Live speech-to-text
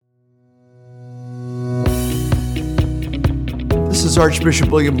This is Archbishop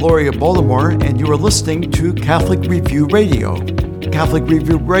William Lori of Baltimore, and you are listening to Catholic Review Radio. Catholic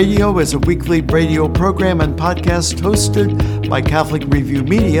Review Radio is a weekly radio program and podcast hosted by Catholic Review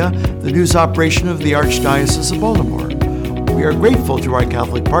Media, the news operation of the Archdiocese of Baltimore. We are grateful to our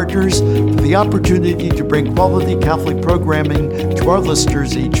Catholic partners for the opportunity to bring quality Catholic programming to our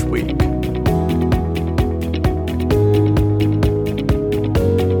listeners each week.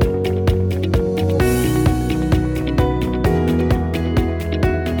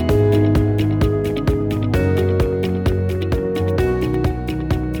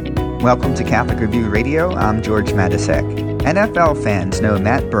 Welcome to Catholic Review Radio. I'm George Matysek. NFL fans know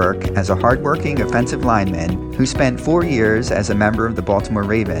Matt Birk as a hardworking offensive lineman who spent 4 years as a member of the Baltimore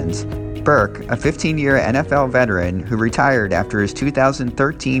Ravens. Birk, a 15-year NFL veteran who retired after his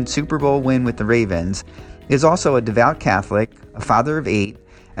 2013 Super Bowl win with the Ravens, is also a devout Catholic, a father of 8,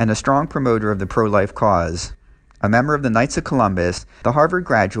 and a strong promoter of the pro-life cause. A member of the Knights of Columbus, the Harvard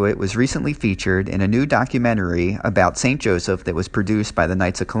graduate was recently featured in a new documentary about St. Joseph that was produced by the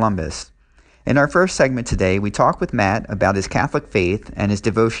Knights of Columbus. In our first segment today, we talk with Matt about his Catholic faith and his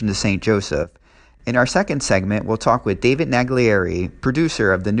devotion to St. Joseph. In our second segment, we'll talk with David Naglieri,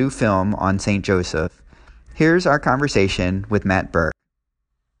 producer of the new film on St. Joseph. Here's our conversation with Matt Birk.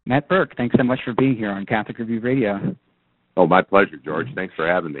 Matt Birk, thanks so much for being here on Catholic Review Radio. Oh, my pleasure, George. Thanks for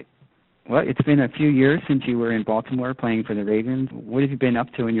having me. Well, it's been a few years since you were in Baltimore playing for the Ravens. What have you been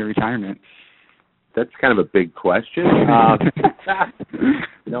up to in your retirement? That's kind of a big question.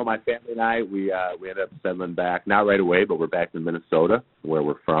 My family and I, we ended up settling back, not right away, but we're back in Minnesota, where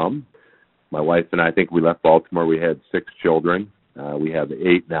we're from. My wife and I think we left Baltimore. We had 6 children. We have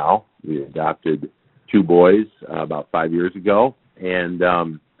 8 now. We adopted 2 boys about 5 years ago. And,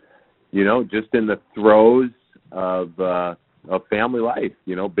 just in the throes of family life,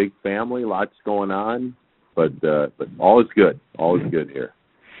 big family, lots going on, but all is good. All is good here.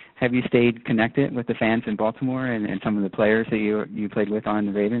 Have you stayed connected with the fans in Baltimore and some of the players that you played with on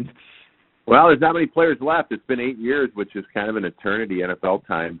the Ravens? Well, there's not many players left. It's been 8 years, which is kind of an eternity NFL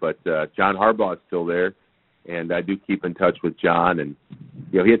time, but John Harbaugh is still there, and I do keep in touch with John, and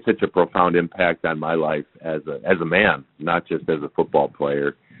he had such a profound impact on my life as a man, not just as a football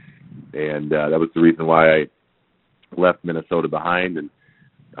player, and that was the reason why I left Minnesota behind, and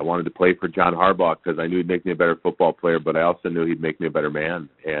I wanted to play for John Harbaugh because I knew he'd make me a better football player, but I also knew he'd make me a better man,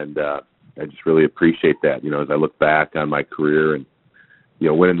 and I just really appreciate that, as I look back on my career, and,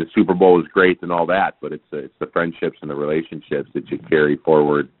 winning the Super Bowl is great and all that, but it's the friendships and the relationships that you carry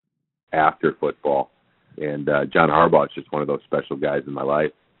forward after football, and John Harbaugh is just one of those special guys in my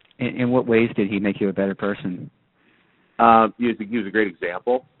life. In what ways did he make you a better person? He was a great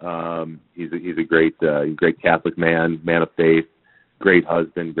example. He's a great Catholic man of faith, great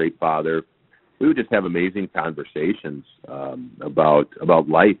husband, great father. We would just have amazing conversations about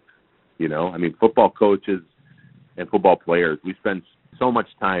life. Football coaches and football players, we spend so much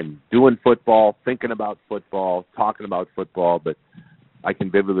time doing football, thinking about football, talking about football. But I can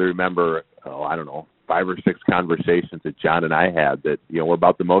vividly remember, 5 or 6 conversations that John and I had that were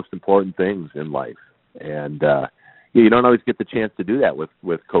about the most important things in life, and you don't always get the chance to do that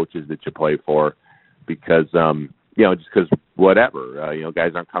with coaches that you play for because, just because whatever,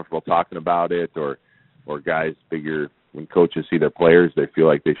 guys aren't comfortable talking about it or guys figure when coaches see their players, they feel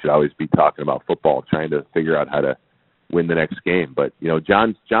like they should always be talking about football, trying to figure out how to win the next game. But,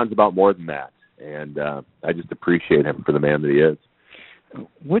 John's about more than that, and I just appreciate him for the man that he is.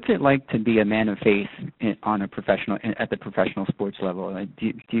 What's it like to be a man of faith at the professional sports level?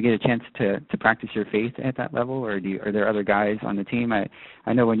 Do you get a chance to practice your faith at that level, or are there other guys on the team? I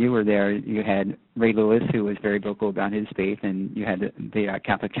know when you were there, you had Ray Lewis, who was very vocal about his faith, and you had the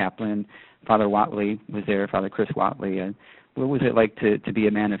Catholic chaplain, Father Watley was there, Father Chris Watley. What was it like to be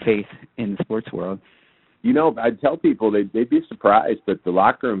a man of faith in the sports world? I'd tell people they'd be surprised, but the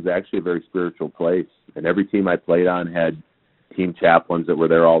locker room's actually a very spiritual place, and every team I played on had team chaplains that were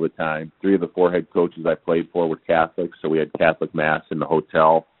there all the time. 3 of the 4 head coaches I played for were Catholics, so we had Catholic Mass in the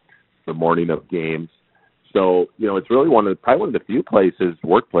hotel the morning of games. So, it's really probably one of the few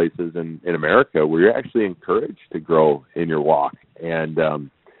workplaces in America where you're actually encouraged to grow in your walk. And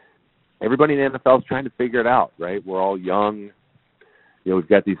everybody in the NFL is trying to figure it out, right? We're all young. We've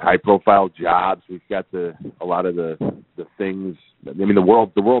got these high-profile jobs. We've got a lot of the things. The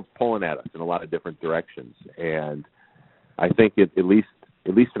world's pulling at us in a lot of different directions, and I think at least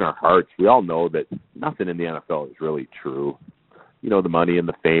in our hearts, we all know that nothing in the NFL is really true. The money and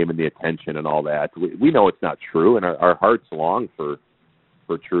the fame and the attention and all that. We know it's not true, and our hearts long for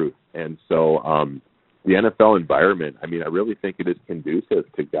truth. And so the NFL environment, I really think it is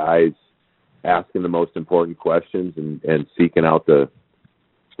conducive to guys asking the most important questions and seeking out the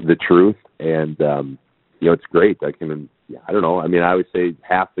truth. And it's great. I don't know. I mean, I always say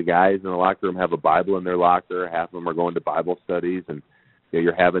half the guys in the locker room have a Bible in their locker. Half of them are going to Bible studies, and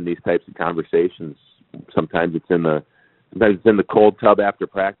you're having these types of conversations. Sometimes it's in the cold tub after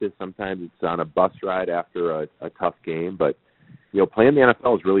practice. Sometimes it's on a bus ride after a tough game. But playing the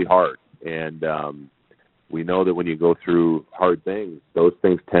NFL is really hard, and we know that when you go through hard things, those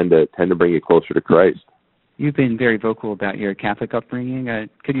things tend to bring you closer to Christ. You've been very vocal about your Catholic upbringing.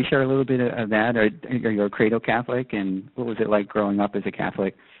 Could you share a little bit of that? Are you a cradle Catholic, and what was it like growing up as a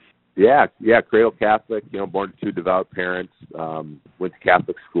Catholic? Yeah, cradle Catholic. Born to two devout parents. Went to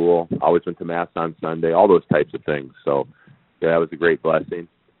Catholic school. Always went to Mass on Sunday. All those types of things. So that was a great blessing.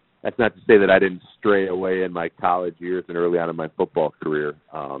 That's not to say that I didn't stray away in my college years and early on in my football career.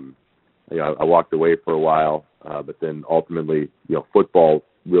 I walked away for a while, but then ultimately, football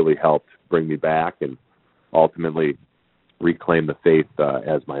really helped bring me back and ultimately reclaim the faith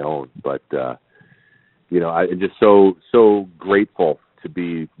as my own. But I'm just so grateful to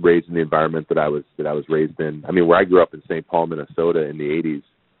be raised in the environment that I was raised in. I mean, where I grew up in St. Paul, Minnesota, in the '80s,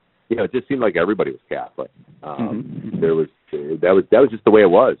 it just seemed like everybody was Catholic. That was just the way it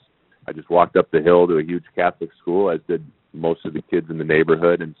was. I just walked up the hill to a huge Catholic school, as did most of the kids in the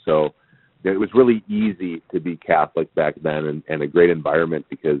neighborhood, and so it was really easy to be Catholic back then, and a great environment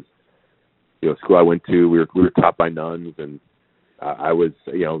because school I went to, we were taught by nuns, and I was,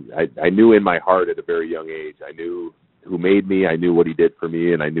 I knew in my heart at a very young age, I knew who made me, I knew what he did for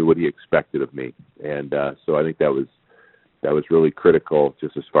me, and I knew what he expected of me, and so I think that was really critical,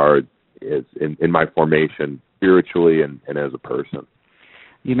 just as far as in my formation spiritually and as a person.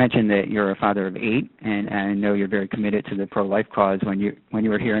 You mentioned that you're a father of 8, and I know you're very committed to the pro-life cause. When you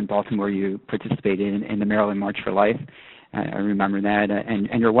were here in Baltimore, you participated in the Maryland March for Life. I remember that, and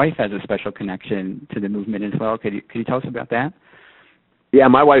your wife has a special connection to the movement as well. Could you tell us about that? Yeah,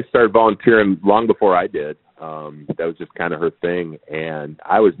 my wife started volunteering long before I did. That was just kind of her thing, and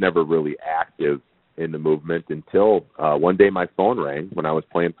I was never really active in the movement until one day my phone rang when I was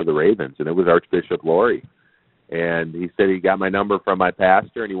playing for the Ravens, and it was Archbishop Naglieri. And he said he got my number from my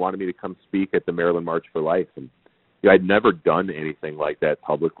pastor, and he wanted me to come speak at the Maryland March for Life. And I'd never done anything like that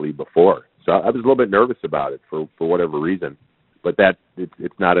publicly before, so I was a little bit nervous about it for whatever reason. But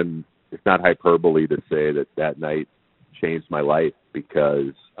it's not hyperbole to say that night changed my life,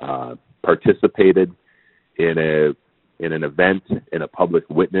 because participated in an event, in a public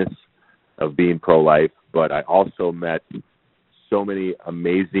witness of being pro-life, but I also met so many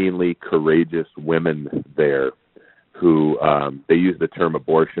amazingly courageous women there who they use the term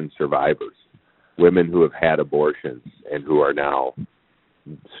abortion survivors, women who have had abortions and who are now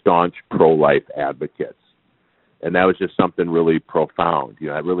staunch pro-life advocates. And that was just something really profound. It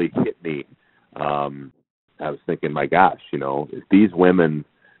really hit me. I was thinking, my gosh, if these women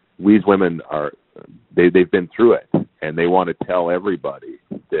are, they've been through it, and they want to tell everybody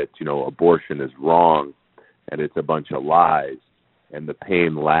that, abortion is wrong and it's a bunch of lies and the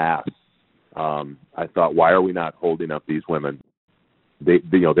pain lasts. I thought, why are we not holding up these women? They're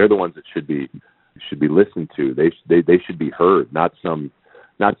the ones that should be listened to. They should be heard, not some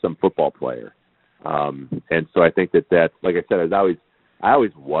football player. And so I think that, like I said, I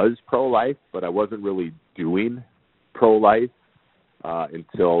always was pro-life, but I wasn't really doing pro-life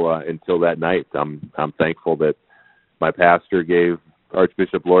until that night. I'm thankful that my pastor gave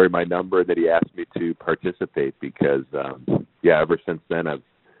Archbishop Naglieri my number and that he asked me to participate, because ever since then I've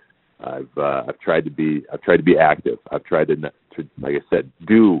tried to be active. I've tried to, like I said,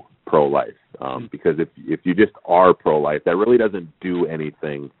 do pro-life, because if you just are pro-life, that really doesn't do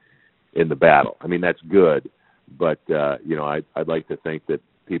anything in the battle. I mean, that's good, but I'd like to think that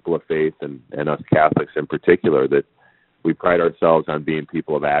people of faith and us Catholics in particular, that we pride ourselves on being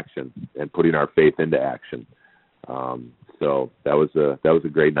people of action and putting our faith into action. So that was a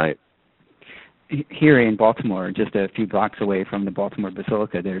great night. Here in Baltimore, just a few blocks away from the Baltimore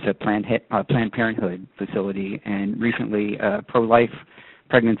Basilica, there's a Planned Parenthood facility, and recently a pro-life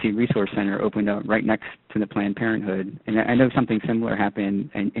pregnancy resource center opened up right next to the Planned Parenthood. And I know something similar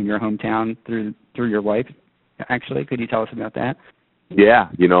happened in your hometown through your wife. Actually, could you tell us about that? Yeah,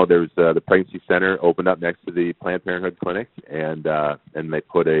 there's the pregnancy center opened up next to the Planned Parenthood clinic, and they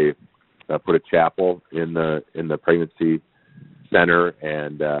put a chapel in the pregnancy center,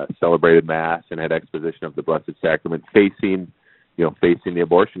 and celebrated Mass and had exposition of the Blessed Sacrament facing the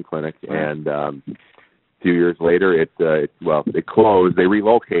abortion clinic. And a few years later, it closed. They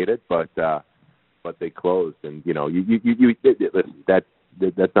relocated, but they closed. And listen,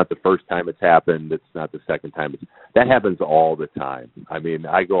 that's not the first time it's happened. It's not the second time. That happens all the time. I mean,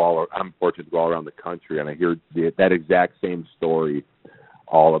 I'm fortunate to go all around the country, and I hear that exact same story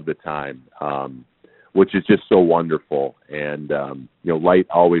all of the time, which is just so wonderful. And light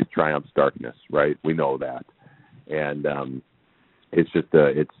always triumphs darkness, right? We know that, and it's just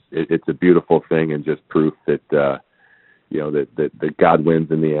it's a beautiful thing, and just proof that that God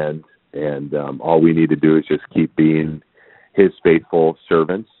wins in the end. And all we need to do is just keep being His faithful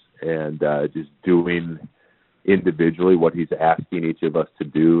servants, and just doing individually what He's asking each of us to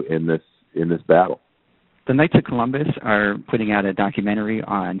do in this battle. The Knights of Columbus are putting out a documentary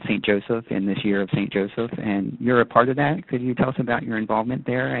on St. Joseph in this year of St. Joseph, and you're a part of that. Could you tell us about your involvement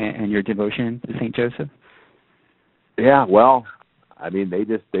there and your devotion to St. Joseph? Yeah, well, I mean, they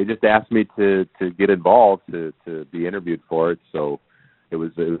just asked me to get involved, to be interviewed for it, so it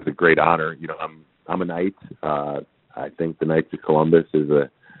was a great honor. I'm a Knight. I think the Knights of Columbus is a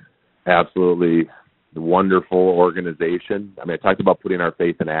absolutely wonderful organization. I mean, I talked about putting our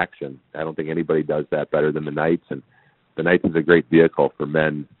faith in action. I don't think anybody does that better than the Knights, and the Knights is a great vehicle for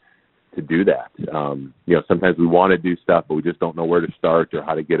men to do that. Sometimes we want to do stuff, but we just don't know where to start or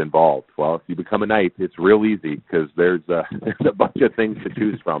how to get involved. Well, if you become a Knight, it's real easy, because there's a bunch of things to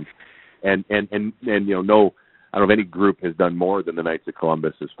choose from, and I don't know if any group has done more than the Knights of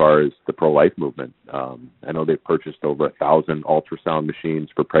Columbus as far as the pro-life movement. I know they've purchased over 1,000 ultrasound machines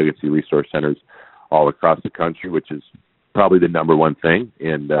for pregnancy resource centers all across the country, which is probably the number one thing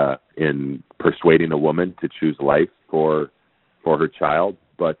in persuading a woman to choose life for her child.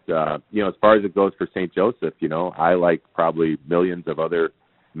 But as far as it goes for St. Joseph, I, like probably millions of other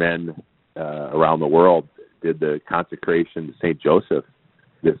men around the world, did the consecration to St. Joseph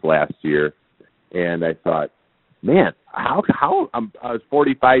this last year, and I thought, man, I was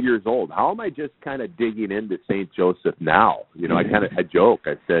 45 years old. How am I just kind of digging into St. Joseph now? I joke.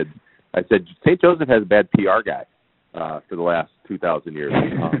 I said St. Joseph has a bad PR guy for the last 2,000 years,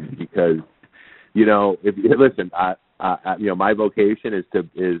 because my vocation is to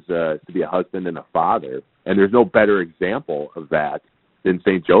be a husband and a father, and there's no better example of that than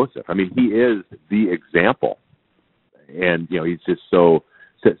St. Joseph. I mean, he is the example, and he's just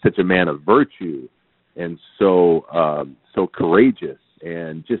such a man of virtue, and so courageous,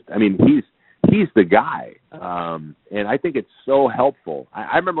 and just, I mean, he's the guy, and I think it's so helpful.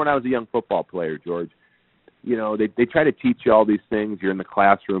 I remember when I was a young football player, George, they try to teach you all these things. You're in the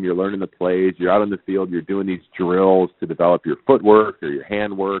classroom, you're learning the plays, you're out on the field, you're doing these drills to develop your footwork or your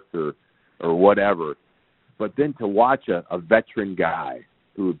handwork or whatever. But then to watch a veteran guy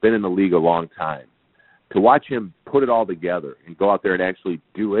who had been in the league a long time, to watch him put it all together and go out there and actually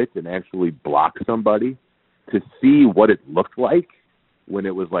do it and actually block somebody, to see what it looked like when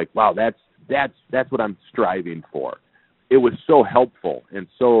it was like, wow, that's what I'm striving for. It was so helpful and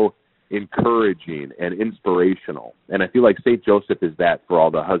so encouraging and inspirational. And I feel like St. Joseph is that for all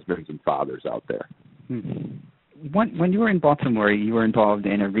the husbands and fathers out there. When you were in Baltimore, you were involved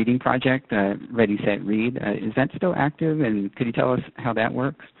in a reading project, Ready, Set, Read. Is that still active? And could you tell us how that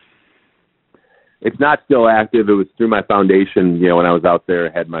works? It's not still active. It was through my foundation. When I was out there,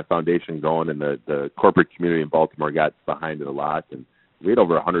 I had my foundation going, and the corporate community in Baltimore got behind it a lot. And we had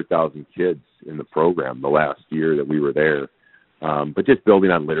over 100,000 kids in the program the last year that we were there. But just building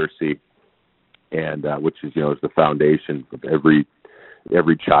on literacy, and which is is the foundation of every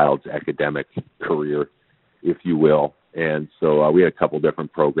child's academic career, if you will. And so we had a couple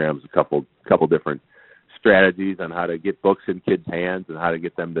different programs, a couple different strategies on how to get books in kids' hands and how to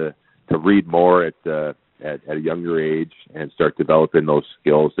get them to read more at a younger age and start developing those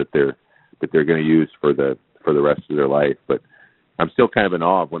skills that they're going to use for the rest of their life. But I'm still kind of in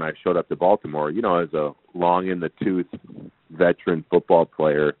awe of when I showed up to Baltimore, as a long in the tooth veteran football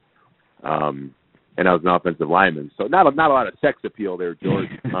player, and I was an offensive lineman, so not a lot of sex appeal there, George.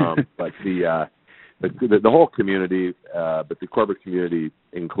 But the whole community, but the corporate community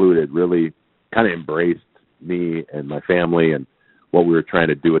included, really kind of embraced me and my family and what we were trying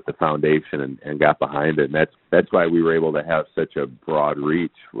to do at the foundation, and got behind it. And that's why we were able to have such a broad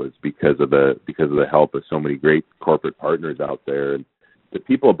reach, was because of the help of so many great corporate partners out there. And the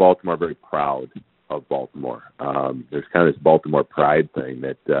people of Baltimore are very proud of Baltimore. There's kind of this Baltimore pride thing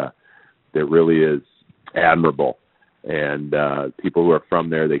that really is admirable. And people who are from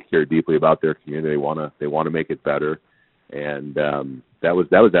there, they care deeply about their community. They want to make it better. And that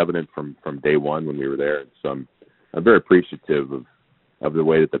was evident from day one when we were there. So I'm very appreciative of the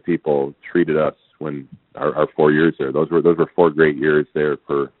way that the people treated us when our 4 years there. Those were 4 great years there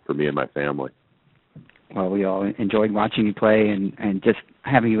for me and my family. Well, we all enjoyed watching you play, and just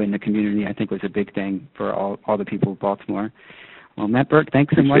having you in the community, I think, was a big thing for all the people of Baltimore. Well, Matt Birk,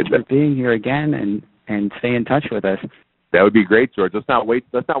 thanks so much for being here again, and stay in touch with us. That would be great, George. Let's not wait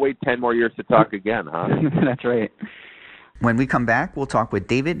 10 more years to talk again, huh? That's right. When we come back, we'll talk with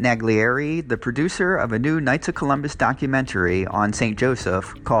David Naglieri, the producer of a new Knights of Columbus documentary on St.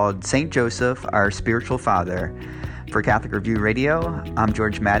 Joseph called St. Joseph, Our Spiritual Father. For Catholic Review Radio, I'm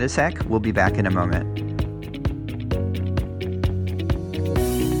George Matysek. We'll be back in a moment.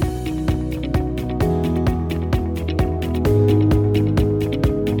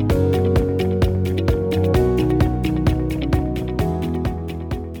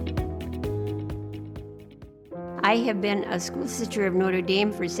 I have been a school sister of Notre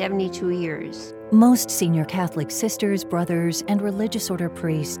Dame for 72 years. Most senior Catholic sisters, brothers, and religious order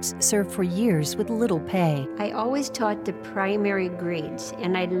priests serve for years with little pay. I always taught the primary grades,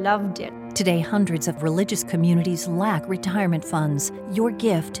 and I loved it. Today, hundreds of religious communities lack retirement funds. Your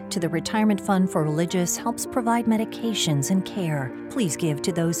gift to the Retirement Fund for Religious helps provide medications and care. Please give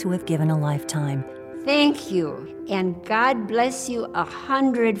to those who have given a lifetime. Thank you, and God bless you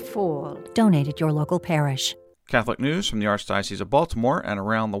 100-fold. Donate at your local parish. Catholic news from the Archdiocese of Baltimore and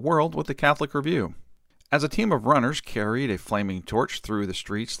around the world with the Catholic Review. As a team of runners carried a flaming torch through the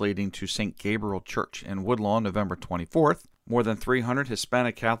streets leading to St. Gabriel Church in Woodlawn November 24th, more than 300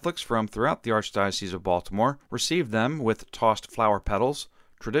 Hispanic Catholics from throughout the Archdiocese of Baltimore received them with tossed flower petals,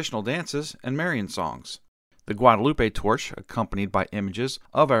 traditional dances, and Marian songs. The Guadalupe torch, accompanied by images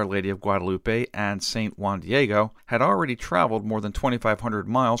of Our Lady of Guadalupe and St. Juan Diego, had already traveled more than 2,500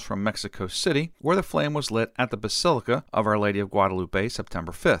 miles from Mexico City, where the flame was lit at the Basilica of Our Lady of Guadalupe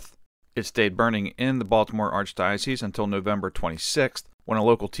September 5th. It stayed burning in the Baltimore Archdiocese until November 26th, when a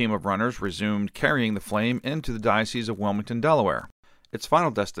local team of runners resumed carrying the flame into the Diocese of Wilmington, Delaware. Its final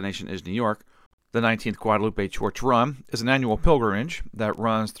destination is New York. The 19th Guadalupe Torch Run is an annual pilgrimage that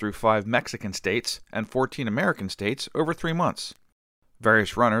runs through 5 Mexican states and 14 American states over 3 months.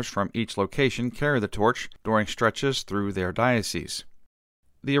 Various runners from each location carry the torch during stretches through their diocese.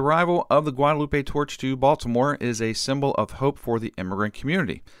 The arrival of the Guadalupe Torch to Baltimore is a symbol of hope for the immigrant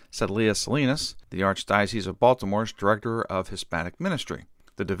community, said Leah Salinas, the Archdiocese of Baltimore's Director of Hispanic Ministry.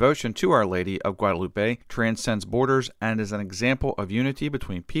 The devotion to Our Lady of Guadalupe transcends borders and is an example of unity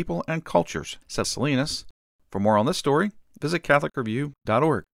between people and cultures, says Salinas. For more on this story, visit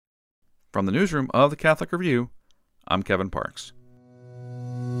CatholicReview.org. From the newsroom of the Catholic Review, I'm Kevin Parks.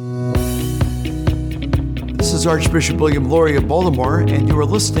 This is Archbishop William Lori of Baltimore, and you are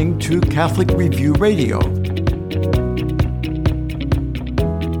listening to Catholic Review Radio.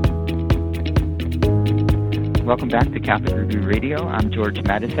 Welcome back to Catholic Review Radio. I'm George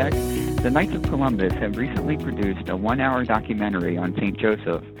Matysek. The Knights of Columbus have recently produced a 1-hour documentary on St.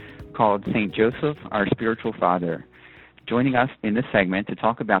 Joseph called St. Joseph, Our Spiritual Father. Joining us in this segment to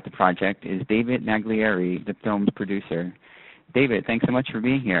talk about the project is David Naglieri, the film's producer. David, thanks so much for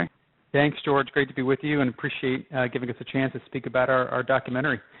being here. Thanks, George. Great to be with you, and appreciate giving us a chance to speak about our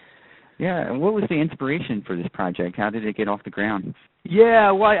documentary. Yeah, and what was the inspiration for this project? How did it get off the ground? Yeah,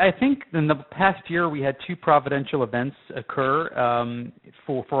 well, I think in the past year we had 2 providential events occur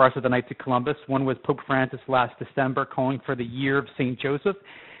for us at the Knights of Columbus. One was Pope Francis last December calling for the Year of St. Joseph.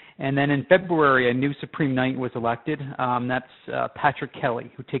 And then in February, a new Supreme Knight was elected. That's Patrick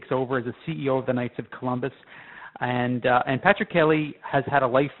Kelly, who takes over as the CEO of the Knights of Columbus. And Patrick Kelly has had a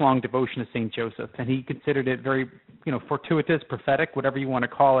lifelong devotion to St. Joseph, and he considered it very, fortuitous, prophetic, whatever you want to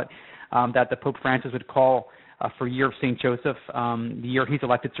call it, that the Pope Francis would call for Year of St. Joseph, the year he's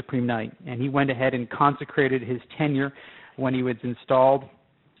elected Supreme Knight. And he went ahead and consecrated his tenure when he was installed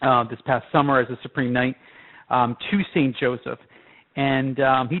this past summer as a Supreme Knight to St. Joseph. And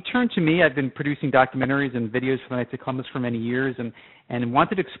he turned to me. I've been producing documentaries and videos for the Knights of Columbus for many years, and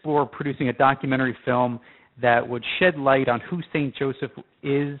wanted to explore producing a documentary film that would shed light on who St. Joseph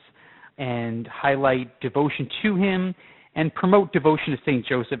is and highlight devotion to him and promote devotion to St.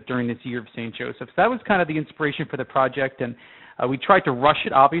 Joseph during this Year of St. Joseph. So that was kind of the inspiration for the project, and we tried to rush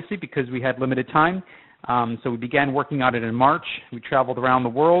it, obviously, because we had limited time. So we began working on it in March. We traveled around the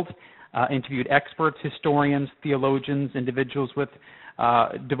world, interviewed experts, historians, theologians, individuals with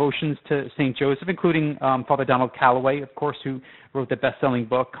devotions to St. Joseph, including Father Donald Calloway, of course, who wrote the best-selling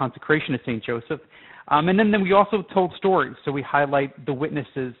book, Consecration to St. Joseph. And then we also told stories. So we highlight the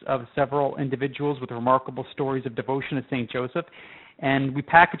witnesses of several individuals with remarkable stories of devotion to St. Joseph. And we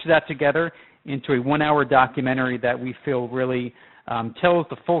package that together into a 1-hour documentary that we feel really tells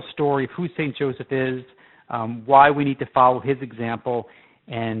the full story of who St. Joseph is, why we need to follow his example,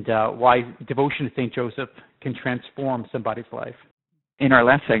 and why devotion to St. Joseph can transform somebody's life. In our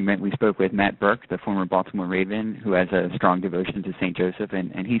last segment, we spoke with Matt Birk, the former Baltimore Raven, who has a strong devotion to St. Joseph,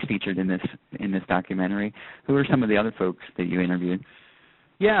 and he's featured in this documentary. Who are some of the other folks that you interviewed?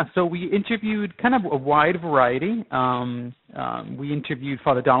 Yeah, so we interviewed kind of a wide variety. We interviewed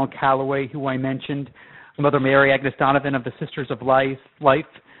Father Donald Calloway, who I mentioned, Mother Mary Agnes Donovan of the Sisters of Life,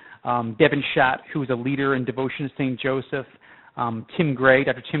 Devin Schatt, who is a leader in devotion to St. Joseph, Dr. Tim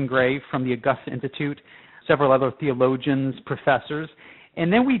Gray from the Augusta Institute, several other theologians, professors.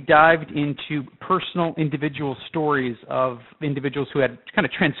 And then we dived into personal individual stories of individuals who had kind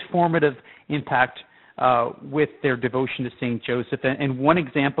of transformative impact with their devotion to St. Joseph. And one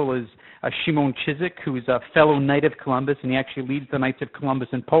example is Szymon Chizik, who is a fellow Knight of Columbus, and he actually leads the Knights of Columbus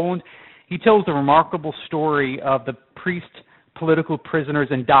in Poland. He tells the remarkable story of the priest political prisoners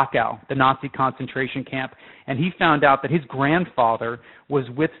in Dachau, the Nazi concentration camp. And he found out that his grandfather was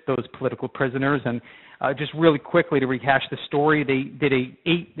with those political prisoners. And just really quickly to rehash the story, they did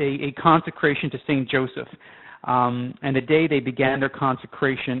a consecration to St. Joseph. And the day they began their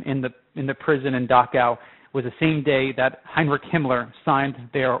consecration in the prison in Dachau was the same day that Heinrich Himmler signed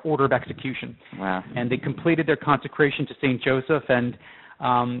their order of execution. Wow. And they completed their consecration to St. Joseph, and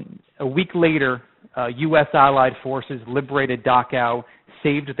a week later, U.S. Allied forces liberated Dachau,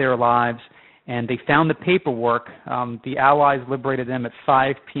 saved their lives, and they found the paperwork. The Allies liberated them at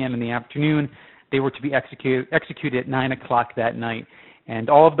 5 p.m. in the afternoon. They were to be executed at 9 o'clock that night. And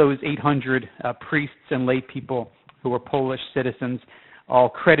all of those 800 priests and lay people who were Polish citizens all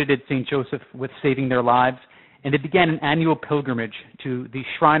credited St. Joseph with saving their lives. And they began an annual pilgrimage to the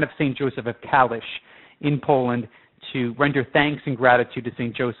Shrine of St. Joseph of Kalisz in Poland to render thanks and gratitude to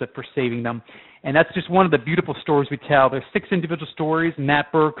St. Joseph for saving them. And that's just one of the beautiful stories we tell. There's 6 individual stories. Matt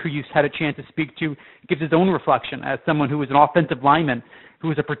Birk, who you've had a chance to speak to, gives his own reflection as someone who was an offensive lineman, who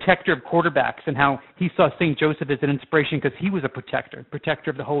was a protector of quarterbacks, and how he saw St. Joseph as an inspiration because he was a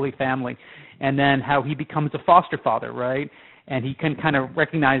protector of the Holy Family, and then how he becomes a foster father, right? And he can kind of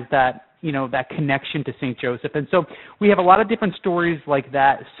recognize that, that connection to St. Joseph. And so we have a lot of different stories like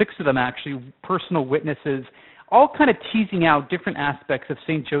that, 6 of them actually, personal witnesses, all kind of teasing out different aspects of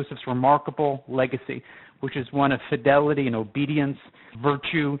St. Joseph's remarkable legacy, which is one of fidelity and obedience,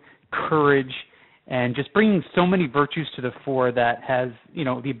 virtue, courage, and just bringing so many virtues to the fore that has,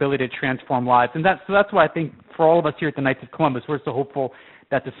 the ability to transform lives. And that's why I think for all of us here at the Knights of Columbus, we're so hopeful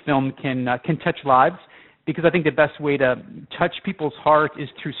that this film can touch lives, because I think the best way to touch people's hearts is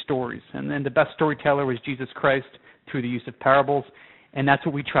through stories. And then the best storyteller was Jesus Christ through the use of parables, and that's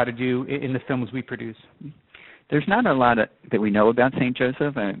what we try to do in the films we produce. There's not a lot that we know about St.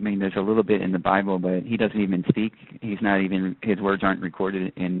 Joseph. I mean, there's a little bit in the Bible, but he doesn't even speak. His words aren't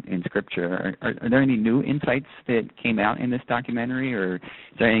recorded in Scripture. Are there any new insights that came out in this documentary, or is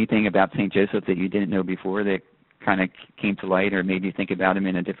there anything about St. Joseph that you didn't know before that kind of came to light or made you think about him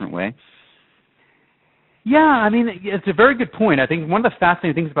in a different way? Yeah, I mean, it's a very good point. I think one of the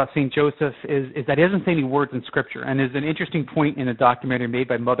fascinating things about St. Joseph is that he doesn't say any words in Scripture. And there's an interesting point in a documentary made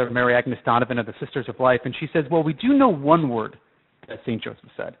by Mother Mary Agnes Donovan of the Sisters of Life, and she says, well, we do know one word that St.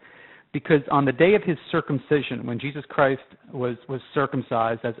 Joseph said, because on the day of his circumcision, when Jesus Christ was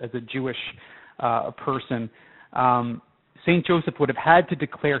circumcised as a Jewish person, St. Joseph would have had to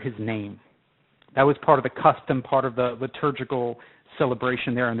declare his name. That was part of the custom, part of the liturgical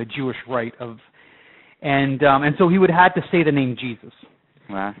celebration there in the Jewish rite of. And so he would have had to say the name Jesus.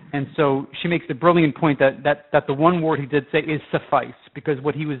 Wow. And so she makes the brilliant point that the one word he did say is suffice, because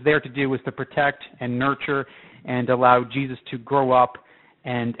what he was there to do was to protect and nurture and allow Jesus to grow up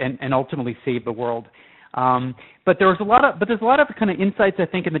and ultimately save the world. But there's a lot of kind of insights, I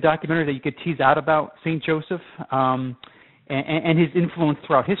think, in the documentary that you could tease out about St. Joseph and his influence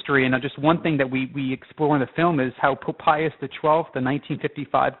throughout history. And just one thing that we explore in the film is how Pope Pius XII in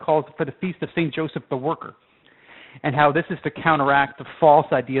 1955 calls for the Feast of St. Joseph the Worker, and how this is to counteract the false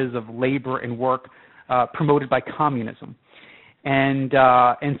ideas of labor and work promoted by communism. And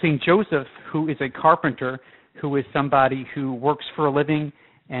St. Joseph, who is a carpenter, who is somebody who works for a living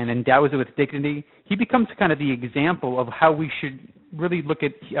and endows it with dignity, he becomes kind of the example of how we should really look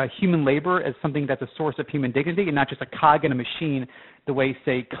at human labor as something that's a source of human dignity and not just a cog in a machine, the way,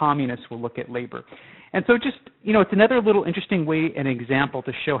 say, communists will look at labor. And so just, it's another little interesting way, an example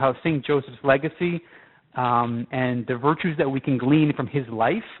to show how St. Joseph's legacy and the virtues that we can glean from his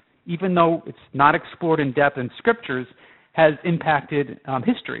life, even though it's not explored in depth in Scriptures, has impacted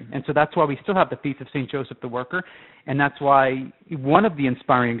history. And so that's why we still have the Feast of St. Joseph the Worker, and that's why one of the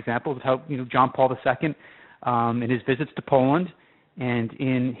inspiring examples of how John Paul II, in his visits to Poland and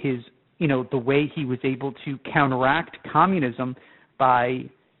in his, the way he was able to counteract communism by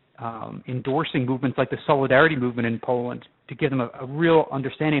endorsing movements like the Solidarity movement in Poland to give them a real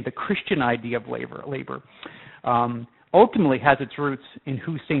understanding of the Christian idea of labor. Ultimately has its roots in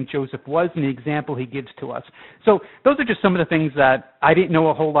who St. Joseph was and the example he gives to us. So those are just some of the things that I didn't know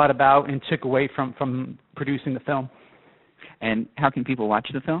a whole lot about and took away from producing the film. And how can people watch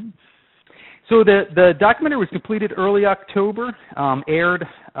the film? So the documentary was completed early October, aired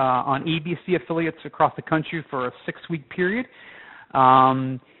on ABC affiliates across the country for a 6-week period.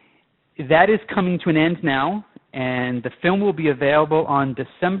 That is coming to an end now, and the film will be available on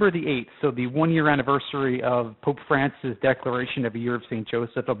December the 8th, so the 1-year anniversary of Pope Francis' declaration of a Year of St.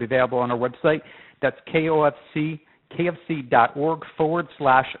 Joseph. It'll be available on our website. That's kfc.org/St.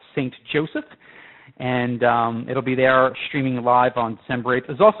 Joseph. And it'll be there streaming live on December 8th.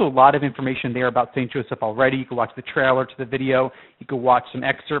 There's also a lot of information there about St. Joseph already. You can watch the trailer to the video. You can watch some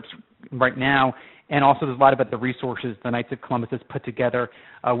excerpts right now. And also there's a lot about the resources the Knights of Columbus has put together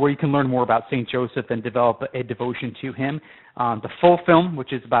where you can learn more about St. Joseph and develop a devotion to him. The full film,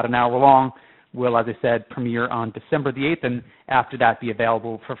 which is about an hour long, will, as I said, premiere on December the 8th, and after that be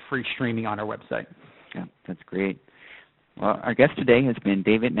available for free streaming on our website. Yeah, that's great. Well, our guest today has been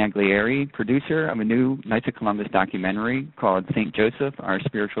David Naglieri, producer of a new Knights of Columbus documentary called St. Joseph, Our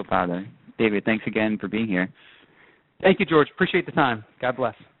Spiritual Father. David, thanks again for being here. Thank you, George. Appreciate the time. God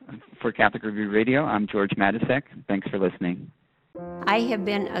bless. For Catholic Review Radio, I'm George Matysek. Thanks for listening. I have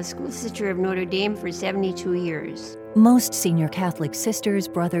been a school sister of Notre Dame for 72 years. Most senior Catholic sisters,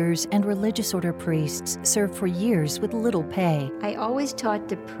 brothers, and religious order priests serve for years with little pay. I always taught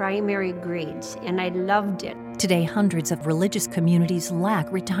the primary grades, and I loved it. Today, hundreds of religious communities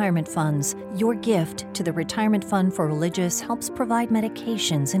lack retirement funds. Your gift to the Retirement Fund for Religious helps provide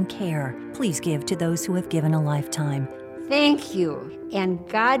medications and care. Please give to those who have given a lifetime. Thank you, and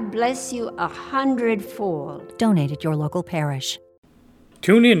God bless you 100-fold. Donate at your local parish.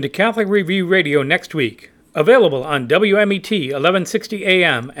 Tune in to Catholic Review Radio next week. Available on WMET 1160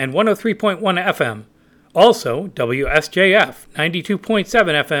 AM and 103.1 FM. Also, WSJF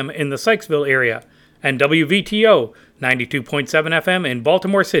 92.7 FM in the Sykesville area and WVTO 92.7 FM in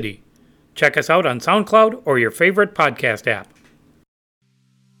Baltimore City. Check us out on SoundCloud or your favorite podcast app.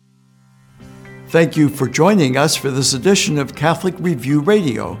 Thank you for joining us for this edition of Catholic Review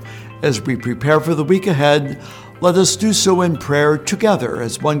Radio. As we prepare for the week ahead, let us do so in prayer together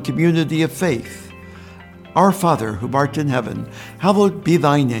as one community of faith. Our Father, who art in heaven, hallowed be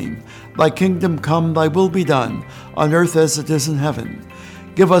thy name. Thy kingdom come, thy will be done, on earth as it is in heaven.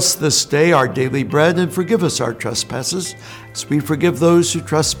 Give us this day our daily bread, and forgive us our trespasses, as we forgive those who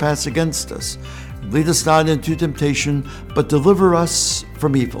trespass against us. Lead us not into temptation, but deliver us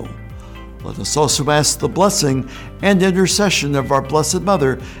from evil. Let us also ask the blessing and intercession of our Blessed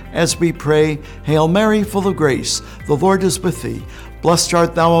Mother as we pray, Hail Mary, full of grace, the Lord is with thee. Blessed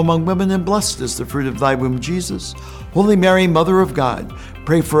art thou among women, and blessed is the fruit of thy womb, Jesus. Holy Mary, Mother of God,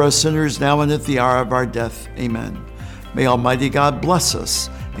 pray for us sinners now and at the hour of our death. Amen. May Almighty God bless us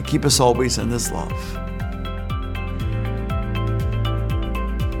and keep us always in his love.